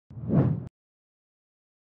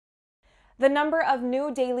The number of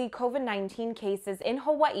new daily COVID-19 cases in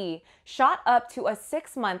Hawaii shot up to a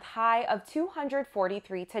 6-month high of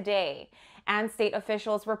 243 today, and state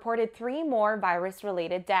officials reported 3 more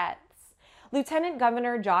virus-related deaths. Lieutenant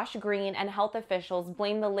Governor Josh Green and health officials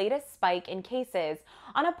blame the latest spike in cases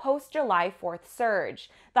on a post-July 4th surge,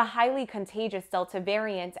 the highly contagious Delta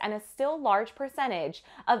variant, and a still large percentage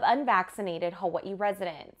of unvaccinated Hawaii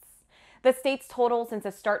residents. The state's total since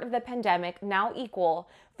the start of the pandemic now equal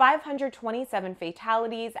 527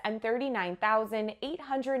 fatalities and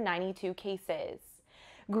 39,892 cases.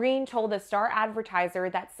 Green told the Star-Advertiser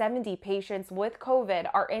that 70 patients with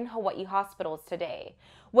COVID are in Hawaii hospitals today,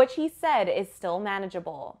 which he said is still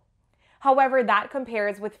manageable. However, that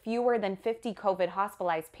compares with fewer than 50 COVID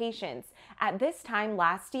hospitalized patients at this time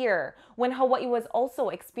last year, when Hawaii was also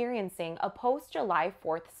experiencing a post-July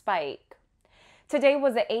 4th spike. Today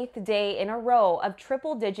was the 8th day in a row of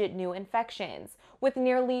triple-digit new infections, with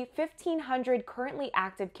nearly 1,500 currently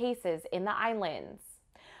active cases in the islands.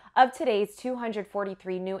 Of today's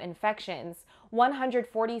 243 new infections,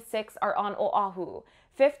 146 are on Oahu,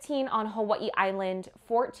 15 on Hawaii Island,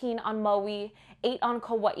 14 on Maui, 8 on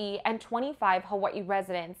Kauai, and 25 Hawaii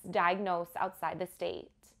residents diagnosed outside the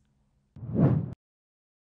state.